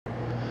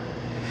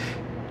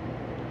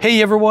Hey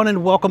everyone,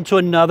 and welcome to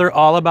another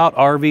All About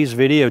RVs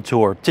video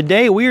tour.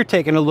 Today we are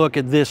taking a look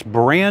at this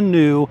brand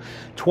new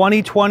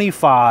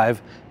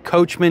 2025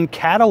 Coachmen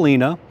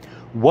Catalina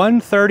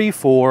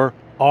 134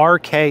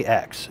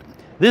 RKX.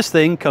 This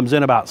thing comes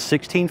in about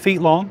 16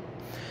 feet long,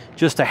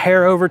 just a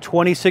hair over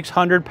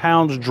 2,600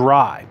 pounds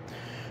dry.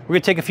 We're gonna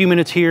take a few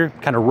minutes here,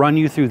 kind of run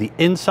you through the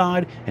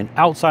inside and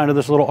outside of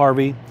this little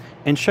RV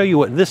and show you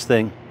what this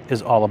thing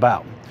is all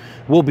about.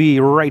 We'll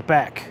be right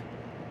back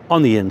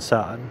on the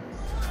inside.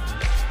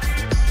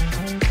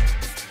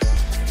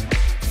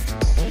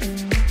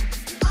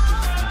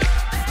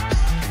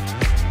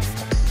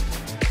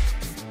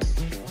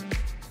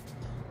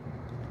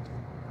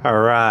 All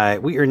right,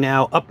 we are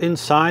now up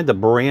inside the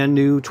brand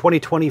new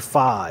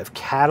 2025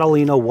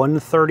 Catalina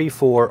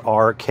 134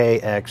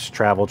 RKX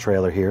travel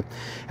trailer here.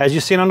 As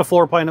you've seen on the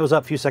floor plan that was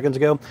up a few seconds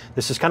ago,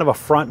 this is kind of a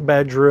front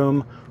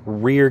bedroom,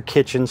 rear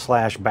kitchen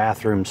slash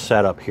bathroom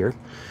setup here.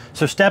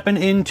 So stepping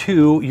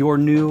into your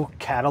new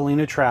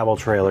Catalina travel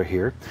trailer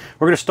here,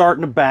 we're gonna start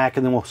in the back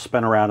and then we'll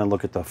spin around and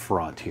look at the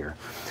front here.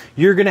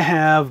 You're gonna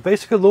have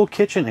basically a little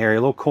kitchen area,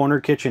 a little corner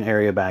kitchen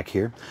area back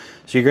here.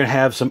 So you're gonna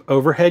have some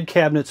overhead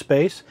cabinet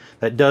space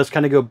that does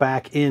kind of go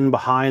back in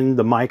behind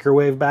the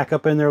microwave back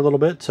up in there a little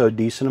bit, so a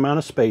decent amount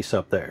of space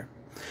up there.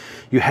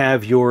 You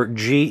have your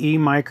GE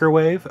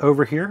microwave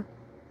over here.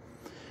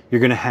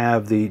 You're gonna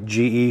have the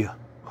GE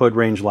hood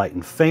range light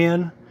and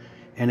fan,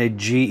 and a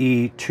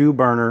GE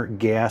 2-burner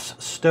gas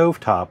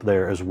stovetop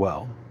there as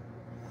well.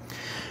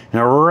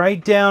 Now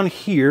right down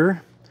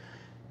here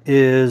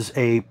is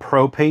a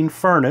propane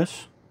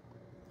furnace,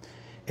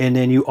 and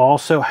then you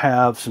also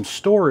have some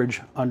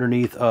storage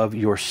underneath of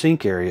your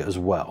sink area as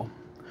well.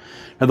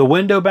 Now the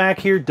window back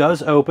here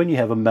does open. You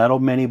have a metal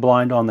mini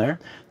blind on there.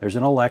 There's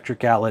an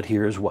electric outlet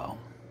here as well.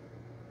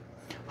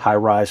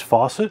 High-rise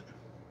faucet.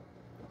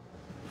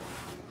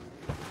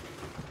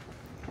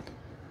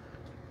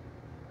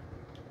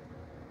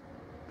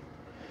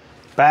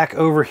 Back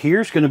over here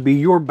is going to be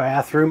your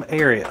bathroom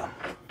area.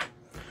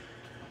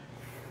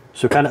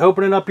 So kind of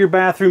opening up your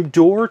bathroom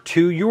door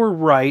to your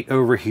right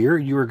over here,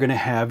 you are going to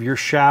have your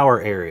shower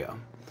area.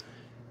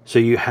 So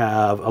you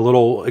have a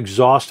little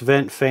exhaust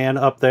vent fan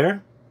up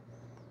there.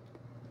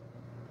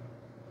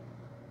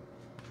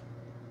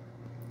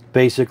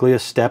 Basically a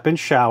step-in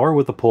shower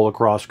with a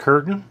pull-across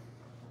curtain.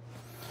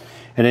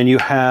 And then you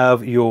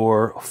have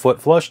your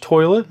foot flush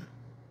toilet.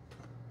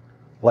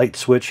 Light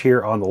switch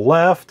here on the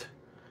left.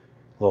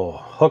 Little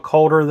hook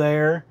holder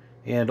there,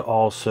 and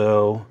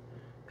also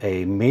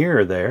a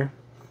mirror there,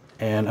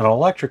 and an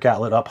electric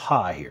outlet up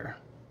high here.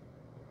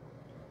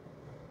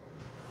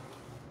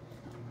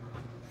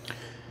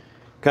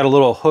 Got a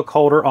little hook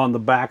holder on the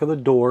back of the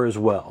door as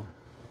well.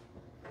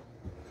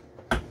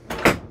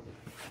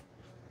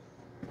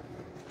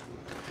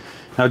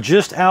 Now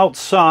just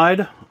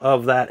outside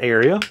of that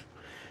area,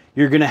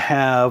 you're going to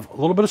have a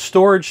little bit of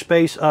storage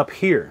space up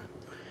here.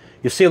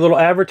 You see a little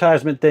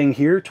advertisement thing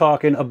here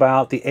talking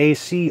about the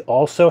AC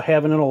also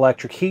having an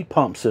electric heat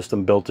pump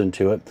system built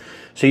into it.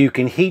 So you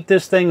can heat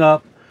this thing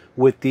up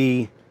with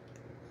the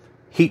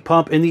heat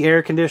pump in the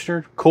air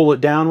conditioner, cool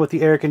it down with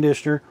the air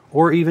conditioner,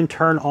 or even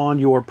turn on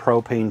your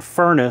propane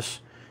furnace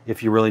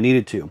if you really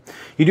needed to.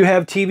 You do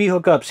have TV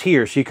hookups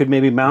here, so you could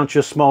maybe mount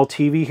your small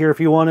TV here if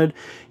you wanted.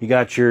 You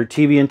got your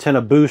TV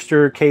antenna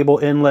booster, cable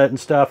inlet and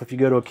stuff. If you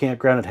go to a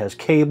campground, it has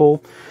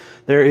cable.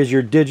 There is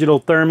your digital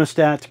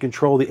thermostat to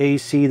control the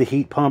AC, the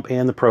heat pump,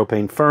 and the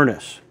propane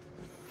furnace.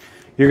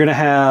 You're going to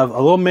have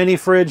a little mini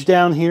fridge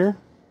down here.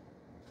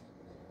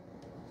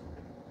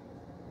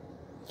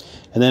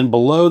 And then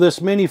below this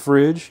mini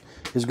fridge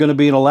is going to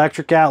be an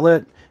electric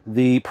outlet,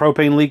 the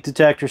propane leak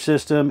detector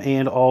system,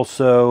 and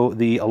also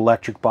the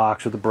electric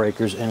box with the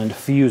breakers and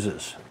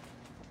fuses.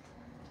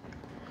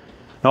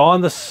 Now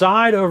on the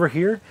side over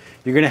here,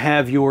 you're going to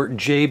have your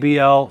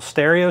JBL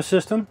stereo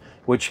system,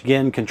 which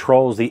again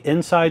controls the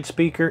inside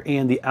speaker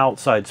and the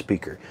outside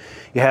speaker.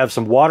 You have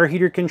some water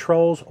heater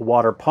controls,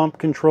 water pump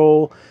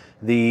control,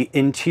 the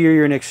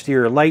interior and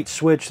exterior light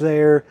switch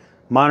there,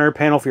 monitor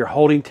panel for your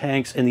holding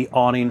tanks, and the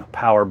awning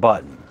power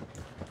button.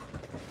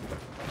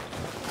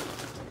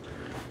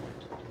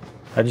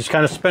 I'm just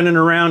kind of spinning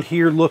around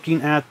here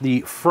looking at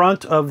the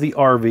front of the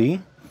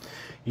RV.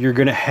 You're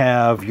going to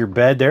have your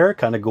bed there,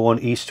 kind of going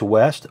east to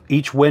west.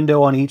 Each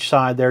window on each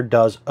side there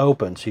does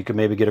open, so you can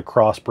maybe get a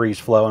cross breeze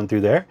flowing through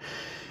there.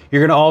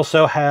 You're going to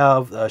also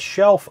have a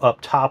shelf up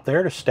top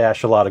there to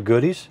stash a lot of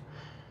goodies.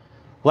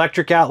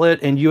 Electric outlet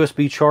and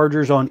USB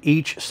chargers on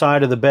each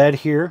side of the bed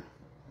here.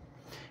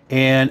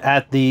 And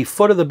at the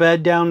foot of the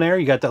bed down there,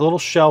 you got that little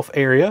shelf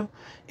area,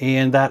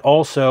 and that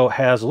also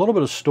has a little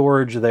bit of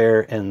storage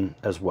there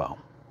as well.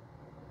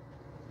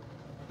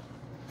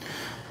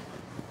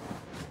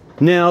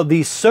 Now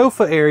the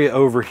sofa area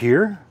over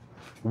here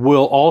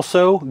will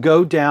also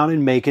go down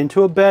and make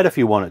into a bed if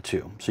you wanted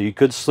to. So you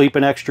could sleep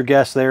an extra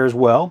guest there as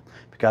well.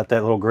 If you got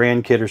that little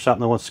grandkid or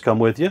something that wants to come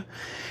with you.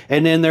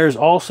 And then there's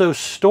also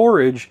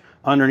storage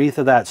underneath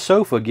of that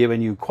sofa,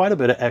 giving you quite a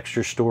bit of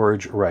extra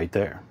storage right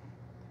there.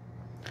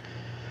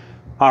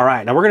 All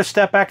right, now we're going to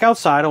step back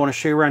outside. I want to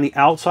show you around the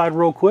outside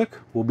real quick.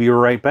 We'll be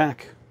right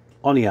back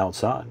on the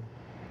outside.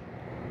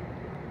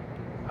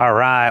 All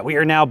right, we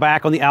are now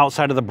back on the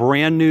outside of the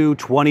brand new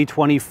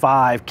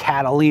 2025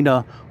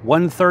 Catalina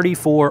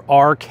 134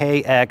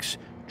 RKX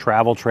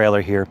travel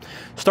trailer here.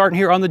 Starting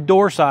here on the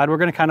door side, we're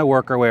going to kind of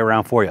work our way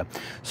around for you.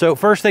 So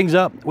first things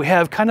up, we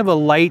have kind of a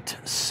light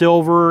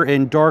silver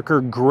and darker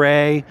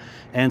gray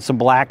and some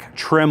black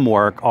trim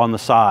work on the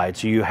side.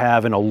 So you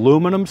have an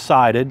aluminum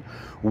sided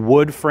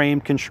wood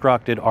frame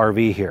constructed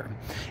RV here.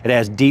 It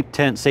has deep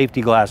tint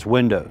safety glass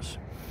windows.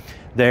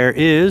 There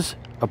is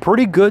a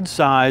pretty good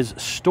size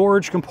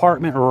storage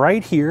compartment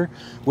right here,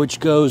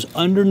 which goes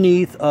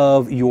underneath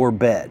of your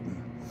bed.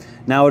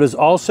 Now it is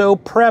also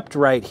prepped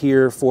right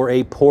here for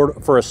a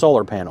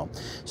solar panel.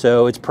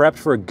 So it's prepped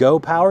for a Go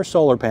Power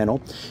solar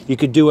panel. You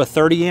could do a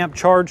 30 amp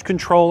charge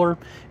controller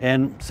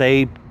and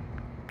say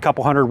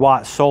couple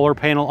 100-watt solar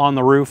panel on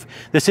the roof.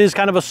 This is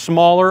kind of a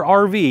smaller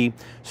RV,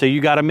 so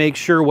you got to make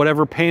sure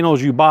whatever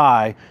panels you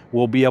buy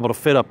will be able to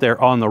fit up there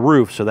on the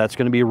roof. So that's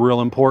going to be real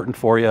important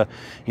for you.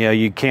 You know,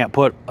 you can't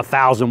put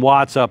 1,000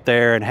 watts up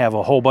there and have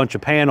a whole bunch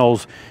of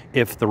panels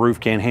if the roof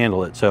can't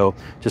handle it. So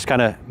just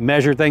kind of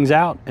measure things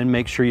out and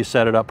make sure you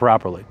set it up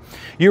properly.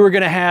 You are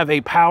going to have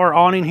a power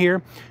awning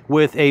here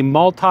with a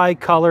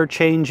multi-color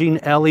changing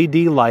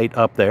LED light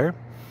up there,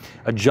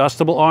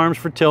 adjustable arms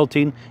for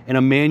tilting, and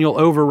a manual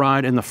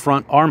override in the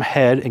front arm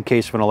head in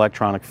case of an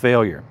electronic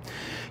failure.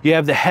 You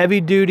have the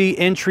heavy-duty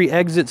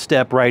entry-exit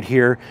step right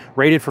here,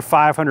 rated for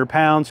 500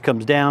 pounds,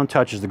 comes down,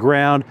 touches the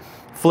ground,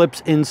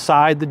 flips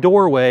inside the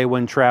doorway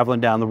when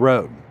traveling down the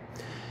road.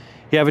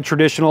 You have a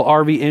traditional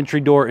RV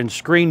entry door and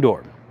screen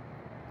door.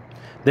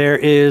 There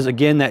is,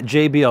 again, that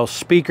JBL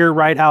speaker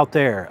right out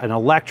there, an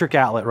electric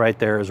outlet right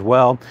there as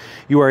well.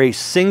 You are a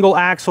single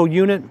axle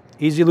unit,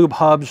 Easy Lube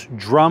hubs,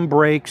 drum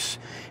brakes.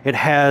 It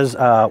has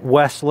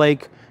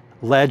Westlake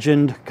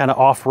Legend kind of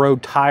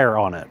off-road tire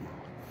on it.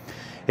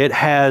 It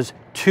has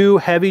 2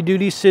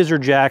 heavy-duty scissor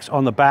jacks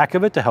on the back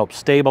of it to help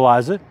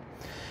stabilize it.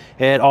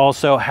 It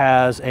also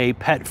has a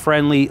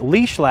pet-friendly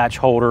leash latch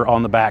holder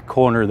on the back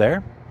corner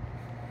there.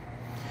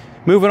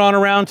 Moving on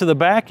around to the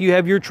back, you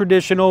have your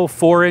traditional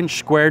 4-inch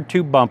squared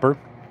tube bumper.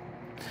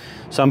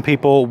 Some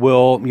people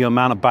will,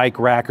 mount a bike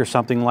rack or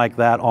something like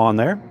that on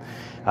there.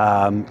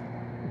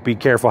 Be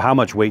careful how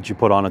much weight you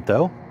put on it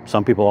though.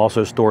 Some people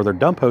also store their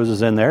dump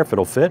hoses in there if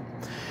it'll fit.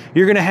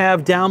 You're gonna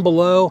have down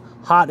below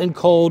hot and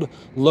cold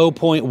low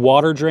point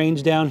water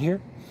drains down here.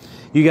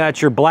 You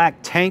got your black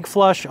tank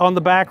flush on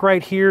the back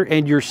right here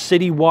and your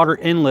city water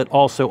inlet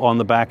also on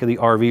the back of the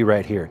RV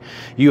right here.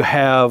 You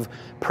have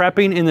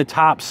prepping in the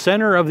top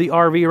center of the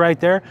RV right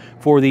there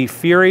for the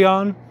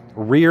Furrion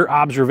rear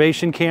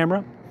observation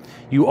camera.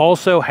 You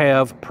also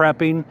have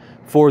prepping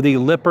for the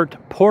Lippert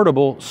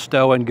portable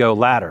stow and go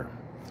ladder.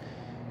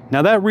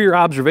 Now that rear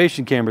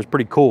observation camera is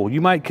pretty cool. You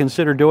might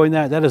consider doing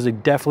that. That is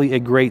definitely a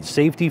great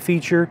safety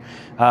feature,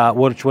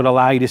 which would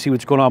allow you to see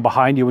what's going on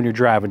behind you when you're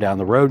driving down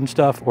the road and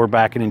stuff or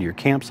backing into your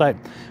campsite.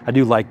 I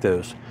do like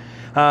those.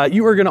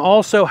 You are gonna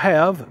also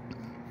have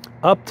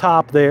up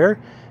top there,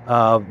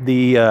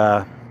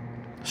 the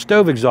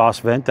stove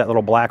exhaust vent, that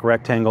little black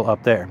rectangle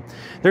up there.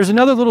 There's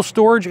another little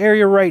storage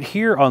area right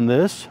here on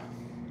this.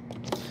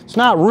 It's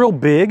not real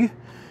big,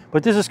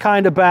 but this is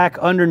kind of back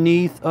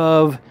underneath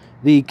of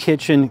the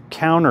kitchen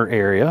counter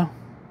area.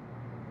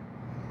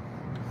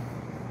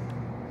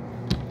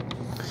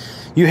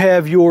 You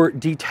have your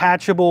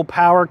detachable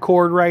power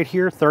cord right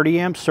here,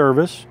 30 amp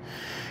service.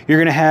 You're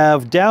gonna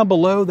have down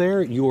below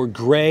there your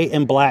gray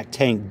and black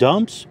tank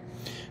dumps.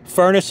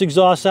 Furnace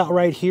exhaust out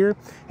right here.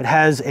 It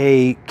has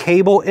a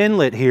cable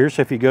inlet here,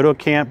 so if you go to a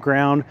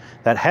campground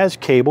that has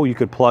cable, you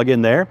could plug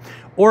in there.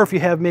 Or if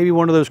you have maybe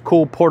one of those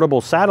cool portable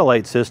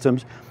satellite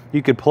systems,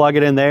 you could plug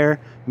it in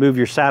there, move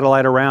your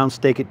satellite around,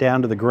 stake it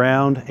down to the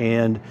ground,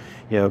 and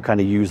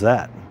kind of use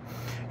that.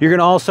 You're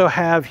gonna also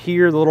have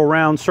here the little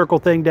round circle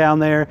thing down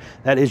there.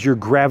 That is your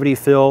gravity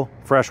fill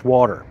fresh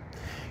water.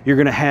 You're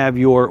gonna have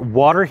your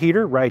water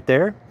heater right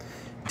there.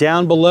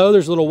 Down below,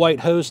 there's a little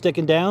white hose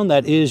sticking down.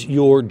 That is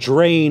your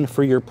drain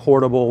for your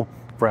portable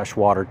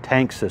freshwater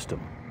tank system.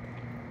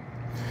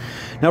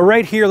 Now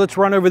right here, let's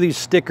run over these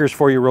stickers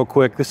for you real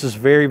quick. This is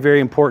very, very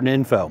important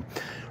info.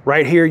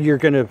 Right here, you're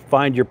gonna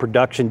find your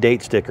production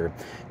date sticker.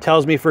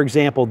 Tells me, for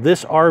example,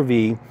 this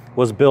RV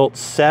was built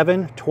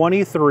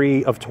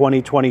 7/23 of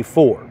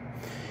 2024.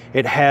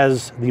 It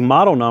has the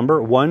model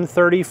number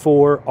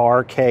 134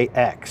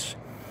 RKX.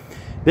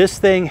 This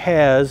thing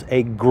has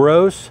a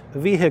gross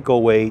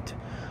vehicle weight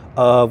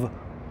of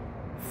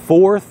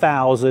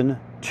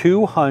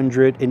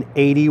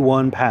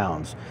 4,281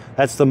 pounds.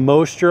 That's the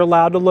most you're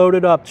allowed to load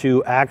it up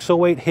to. Axle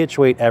weight, hitch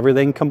weight,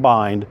 everything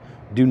combined,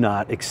 do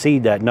not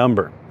exceed that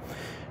number.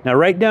 Now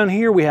right down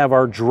here we have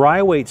our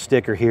dry weight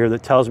sticker here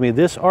that tells me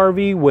this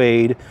RV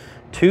weighed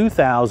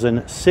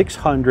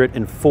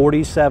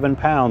 2,647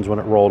 pounds when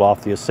it rolled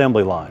off the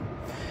assembly line.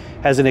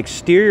 Has an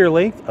exterior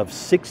length of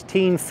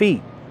 16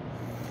 feet.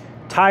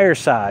 Tire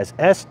size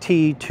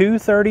ST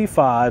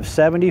 235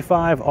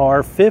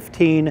 75R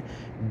 15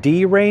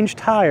 D range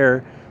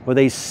tire with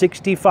a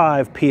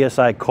 65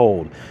 PSI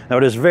cold. Now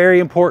it is very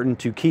important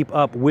to keep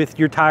up with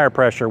your tire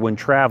pressure when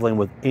traveling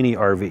with any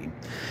RV.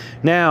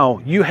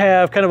 Now you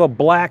have kind of a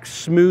black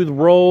smooth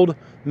rolled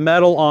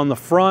metal on the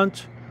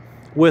front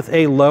with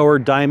a lower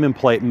diamond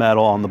plate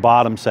metal on the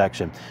bottom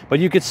section. But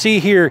you can see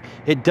here,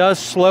 it does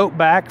slope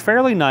back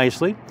fairly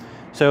nicely.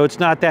 So it's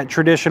not that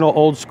traditional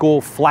old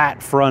school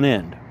flat front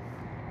end.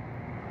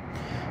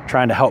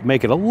 Trying to help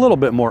make it a little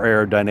bit more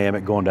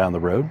aerodynamic going down the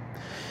road.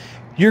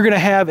 You're gonna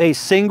have a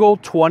single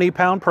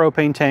 20-pound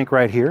propane tank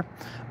right here,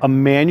 a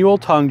manual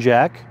tongue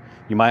jack.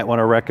 You might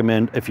wanna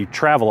recommend, if you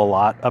travel a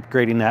lot,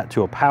 upgrading that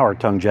to a power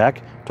tongue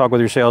jack. Talk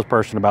with your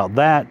salesperson about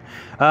that.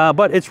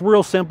 But it's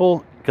real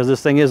simple because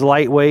this thing is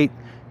lightweight.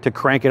 To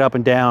crank it up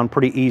and down,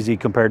 pretty easy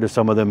compared to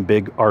some of them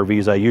big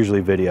RVs I usually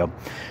video.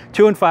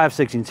 2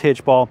 5/16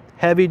 hitch ball,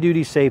 heavy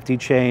duty safety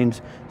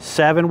chains,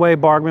 7-way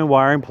Bargman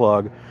wiring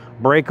plug,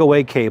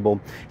 breakaway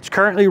cable. It's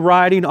currently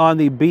riding on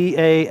the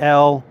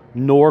BAL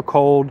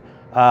Norcold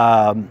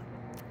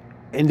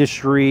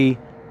industry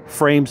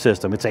frame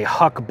system. It's a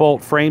Huck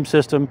bolt frame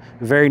system,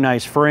 very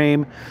nice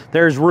frame.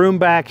 There's room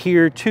back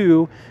here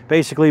to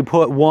basically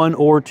put 1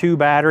 or 2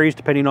 batteries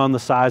depending on the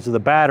size of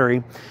the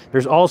battery.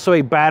 There's also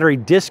a battery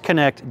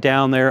disconnect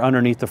down there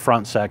underneath the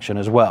front section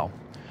as well.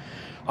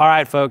 All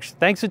right, folks,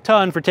 thanks a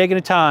ton for taking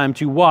the time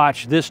to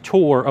watch this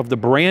tour of the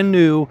brand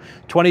new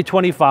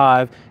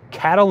 2025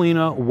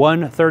 Catalina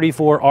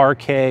 134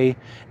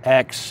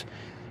 RKX.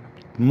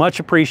 Much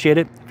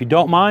appreciated. If you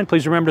don't mind,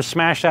 please remember to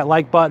smash that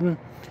like button.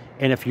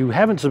 And if you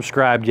haven't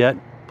subscribed yet,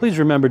 please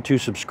remember to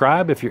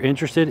subscribe if you're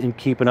interested in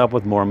keeping up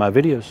with more of my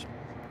videos.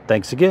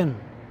 Thanks again.